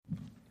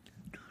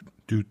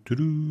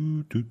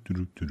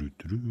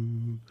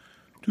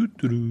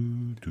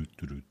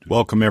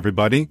Welcome,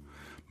 everybody.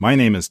 My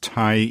name is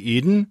Ty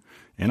Eden,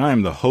 and I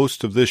am the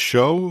host of this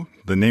show.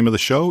 The name of the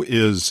show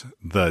is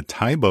The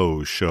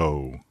Tybo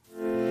Show.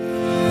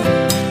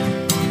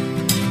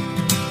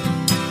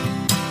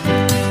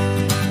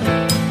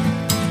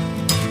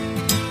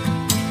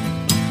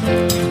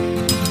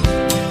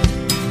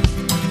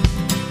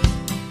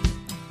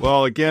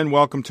 Well, again,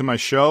 welcome to my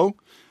show.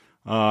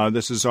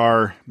 This is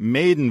our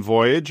maiden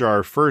voyage,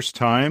 our first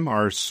time,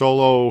 our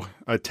solo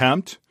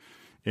attempt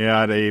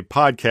at a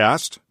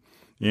podcast.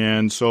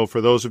 And so for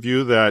those of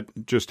you that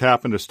just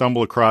happened to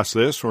stumble across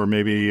this, or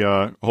maybe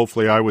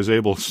hopefully I was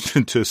able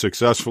to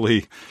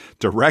successfully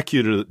direct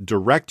you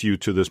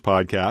to this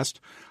podcast,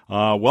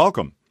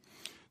 welcome.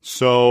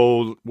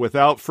 So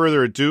without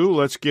further ado,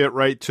 let's get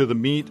right to the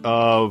meat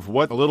of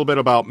a little bit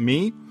about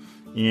me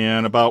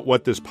and about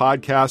what this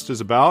podcast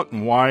is about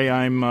and why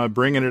I'm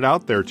bringing it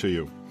out there to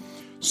you.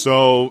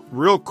 So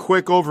real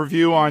quick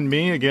overview on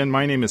me. Again,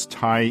 my name is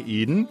Ty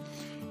Eden.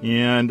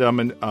 And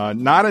I'm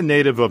not a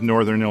native of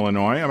Northern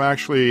Illinois. I'm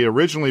actually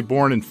originally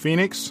born in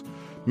Phoenix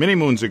many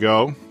moons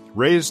ago,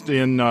 raised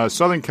in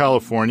Southern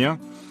California,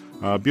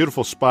 a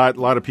beautiful spot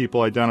a lot of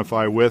people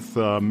identify with,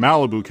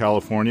 Malibu,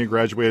 California,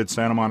 graduated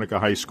Santa Monica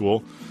High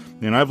School.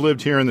 And I've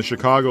lived here in the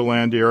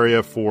Chicagoland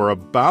area for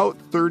about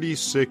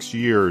 36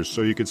 years.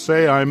 So you could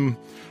say I'm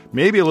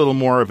maybe a little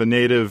more of a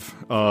native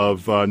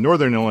of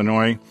Northern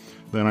Illinois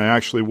than I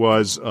actually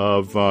was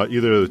of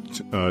either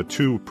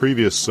two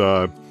previous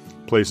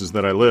places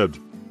that I lived.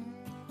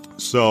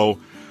 So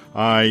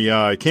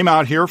I came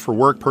out here for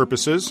work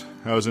purposes.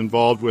 I was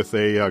involved with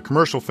a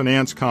commercial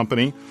finance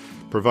company,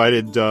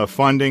 provided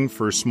funding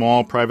for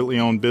small privately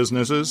owned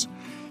businesses,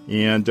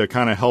 and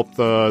kind of helped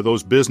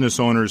those business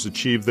owners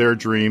achieve their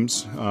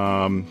dreams,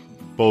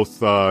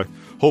 both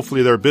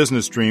hopefully their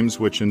business dreams,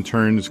 which in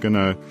turn is going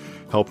to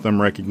help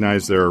them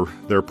recognize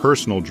their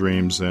personal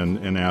dreams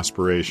and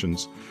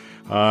aspirations.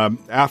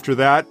 After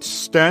that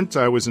stint,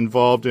 I was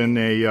involved in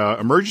a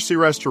emergency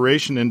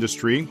restoration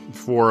industry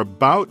for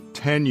about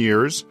 10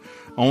 years,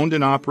 owned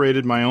and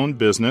operated my own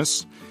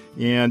business,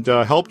 and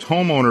helped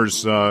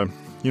homeowners,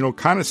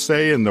 kind of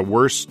say in the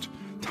worst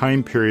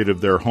time period of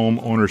their home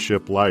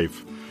ownership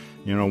life.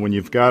 You know, when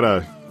you've got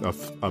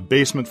a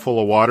basement full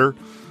of water,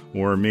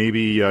 or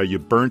maybe you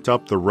burnt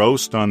up the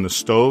roast on the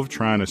stove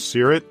trying to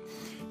sear it,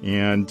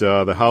 and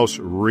the house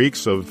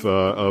reeks of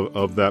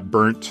that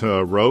burnt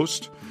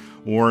roast.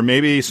 Or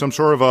maybe some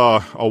sort of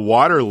a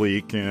water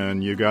leak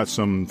and you got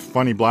some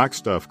funny black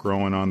stuff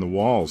growing on the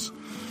walls.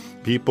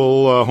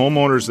 People,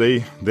 homeowners,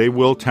 they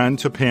will tend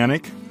to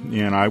panic,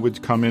 and I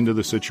would come into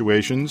the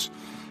situations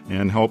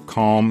and help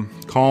calm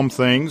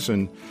things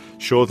and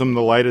show them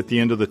the light at the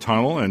end of the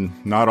tunnel, and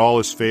not all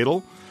is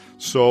fatal.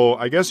 So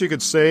I guess you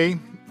could say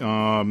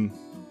through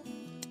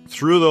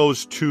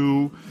those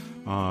two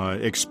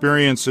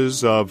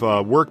experiences of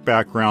work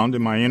background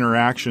and my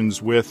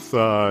interactions with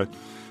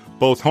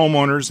both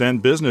homeowners and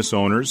business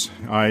owners,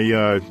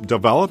 I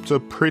developed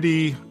a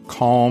pretty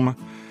calm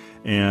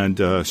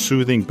and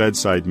soothing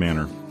bedside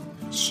manner.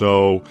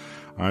 So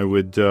I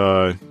would,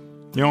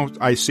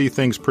 I see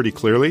things pretty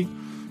clearly,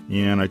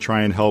 and I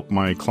try and help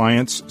my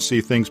clients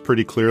see things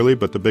pretty clearly.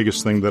 But the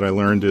biggest thing that I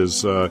learned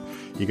is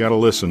you got to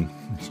listen.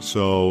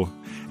 So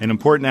an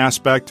important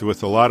aspect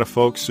with a lot of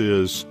folks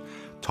is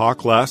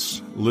talk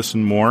less,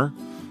 listen more.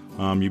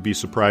 You'd be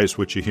surprised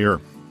what you hear.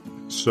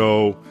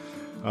 So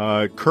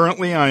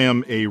currently, I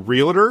am a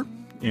realtor,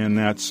 and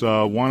that's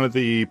one of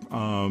the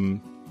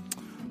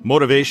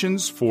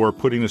motivations for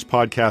putting this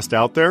podcast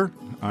out there.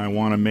 I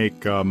want to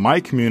make my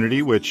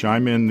community, which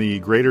I'm in the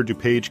greater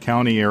DuPage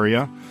County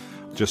area,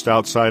 just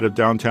outside of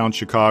downtown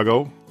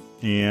Chicago,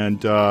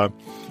 and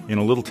in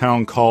a little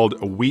town called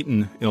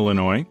Wheaton,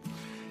 Illinois.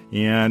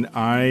 And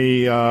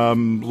I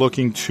am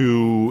looking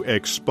to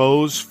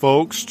expose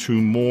folks to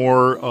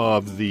more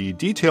of the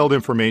detailed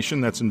information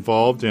that's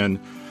involved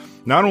in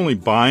not only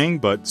buying,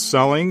 but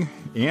selling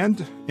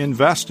and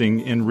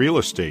investing in real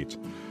estate.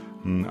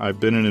 I've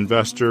been an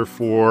investor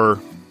for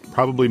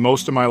probably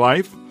most of my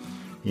life,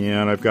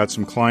 and I've got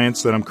some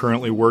clients that I'm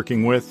currently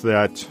working with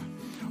that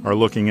are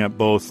looking at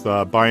both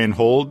buy and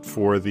hold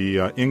for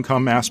the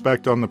income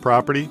aspect on the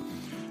property,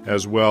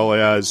 as well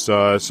as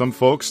some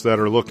folks that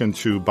are looking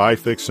to buy,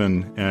 fix,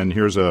 and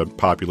here's a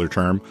popular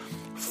term,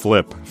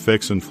 flip,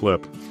 fix and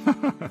flip.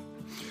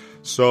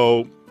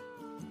 So,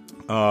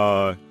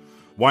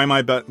 why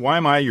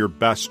am I your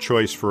best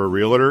choice for a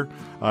realtor?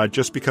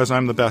 Just because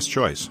I'm the best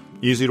choice.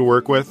 Easy to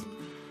work with.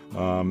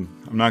 I'm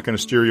not going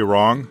to steer you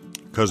wrong,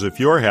 because if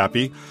you're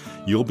happy,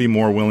 you'll be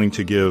more willing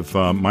to give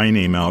my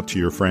name out to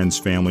your friends,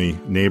 family,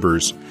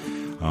 neighbors,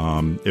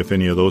 if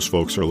any of those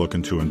folks are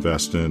looking to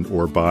invest in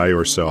or buy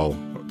or sell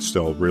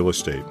real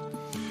estate.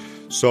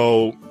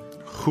 So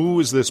who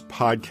is this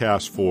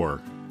podcast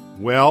for?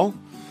 Well,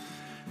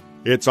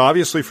 it's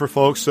obviously for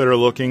folks that are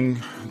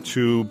looking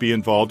to be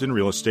involved in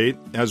real estate,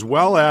 as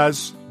well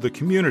as the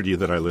community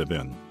that I live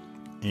in.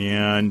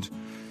 And,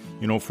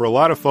 for a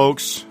lot of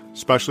folks,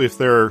 especially if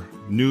they're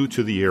new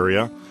to the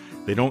area,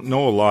 they don't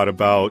know a lot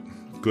about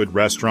good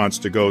restaurants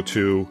to go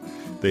to.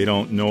 They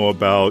don't know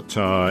about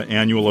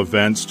annual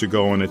events to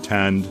go and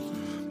attend.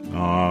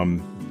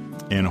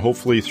 And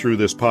hopefully through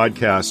this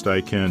podcast,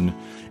 I can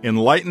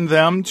enlighten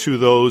them to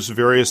those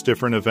various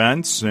different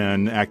events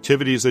and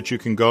activities that you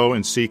can go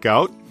and seek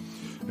out,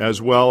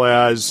 as well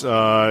as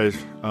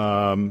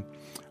I'm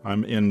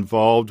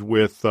involved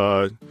with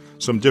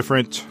some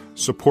different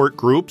support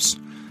groups.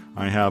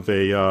 I have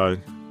a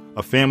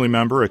family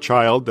member, a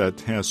child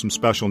that has some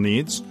special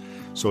needs.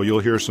 So you'll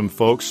hear some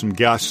folks, some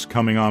guests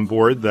coming on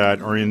board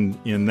that are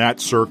in that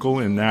circle,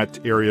 in that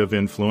area of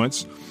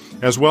influence,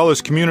 as well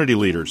as community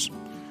leaders.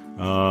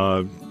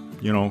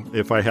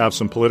 If I have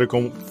some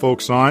political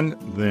folks on,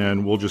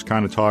 then we'll just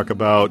kind of talk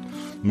about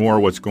more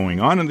what's going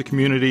on in the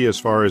community as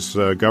far as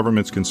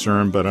government's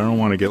concerned, but I don't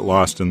want to get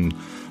lost in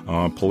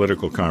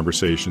political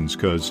conversations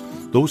because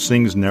those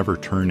things never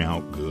turn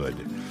out good.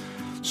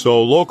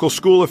 So local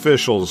school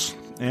officials,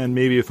 and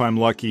maybe if I'm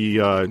lucky,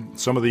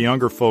 some of the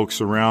younger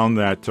folks around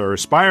that are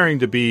aspiring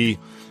to be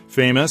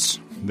famous,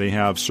 they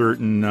have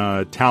certain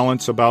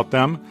talents about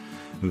them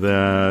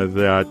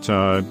that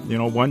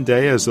one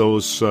day as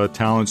those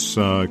talents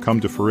come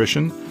to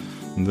fruition,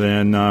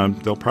 then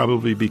they'll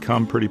probably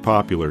become pretty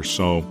popular.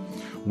 So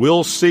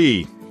we'll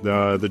see.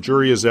 The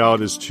jury is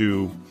out as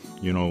to,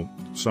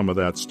 some of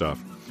that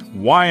stuff.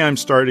 Why I'm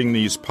starting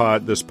this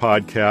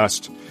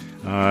podcast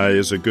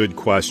is a good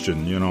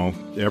question.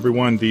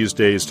 Everyone these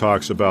days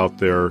talks about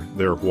their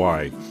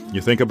why.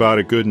 You think about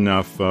it good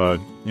enough,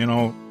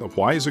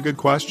 why is a good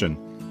question.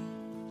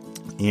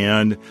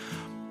 And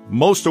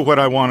most of what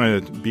I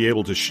want to be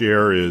able to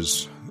share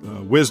is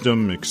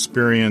wisdom,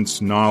 experience,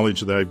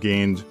 knowledge that I've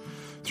gained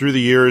through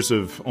the years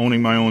of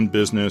owning my own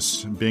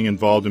business, being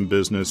involved in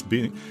business,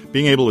 being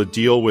able to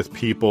deal with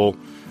people.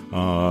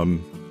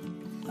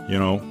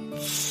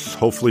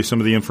 Hopefully some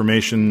of the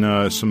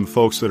information, some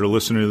folks that are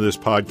listening to this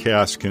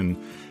podcast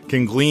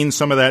can glean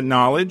some of that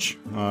knowledge,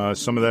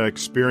 some of that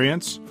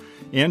experience,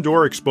 and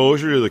or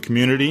exposure to the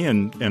community,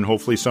 and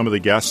hopefully some of the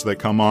guests that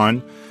come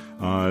on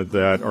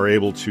that are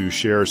able to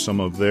share some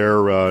of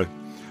their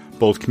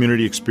both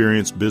community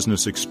experience,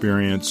 business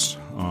experience.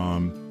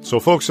 So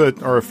folks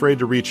that are afraid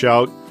to reach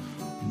out,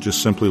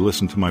 just simply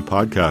listen to my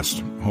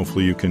podcast.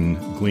 Hopefully you can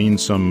glean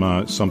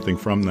something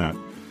from that.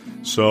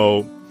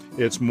 So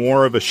it's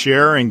more of a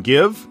share and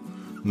give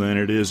than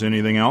it is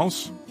anything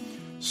else.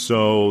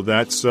 So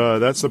that's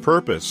the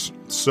purpose.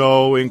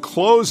 So in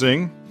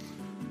closing,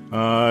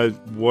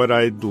 what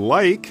I'd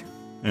like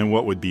and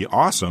what would be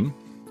awesome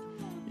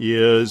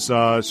is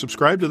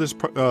subscribe to this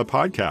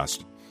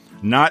podcast.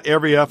 Not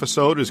every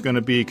episode is going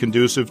to be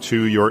conducive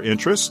to your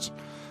interests.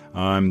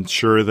 I'm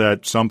sure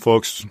that some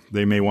folks,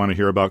 they may want to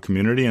hear about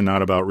community and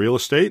not about real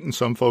estate, and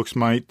some folks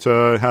might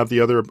have the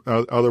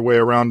other way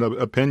around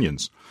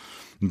opinions.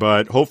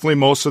 But hopefully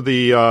most of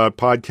the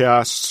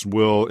podcasts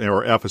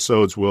or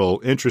episodes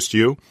will interest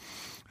you.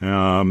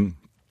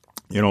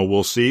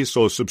 We'll see.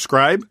 So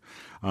subscribe.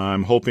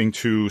 I'm hoping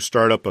to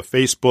start up a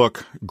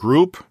Facebook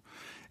group,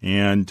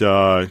 and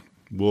we'll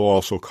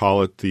also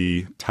call it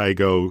the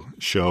Tygo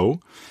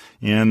Show.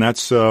 And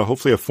that's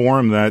hopefully a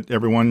forum that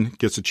everyone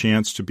gets a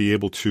chance to be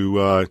able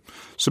to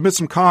submit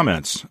some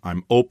comments.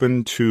 I'm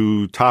open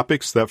to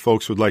topics that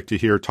folks would like to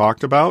hear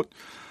talked about.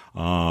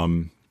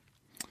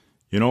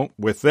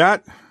 With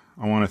that,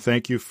 I want to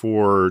thank you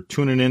for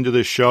tuning into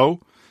this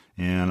show.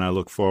 And I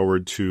look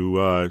forward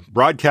to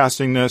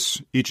broadcasting this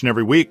each and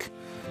every week.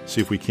 See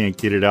if we can't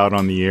get it out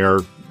on the air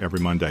every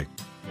Monday.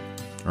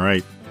 All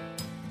right.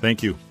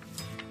 Thank you.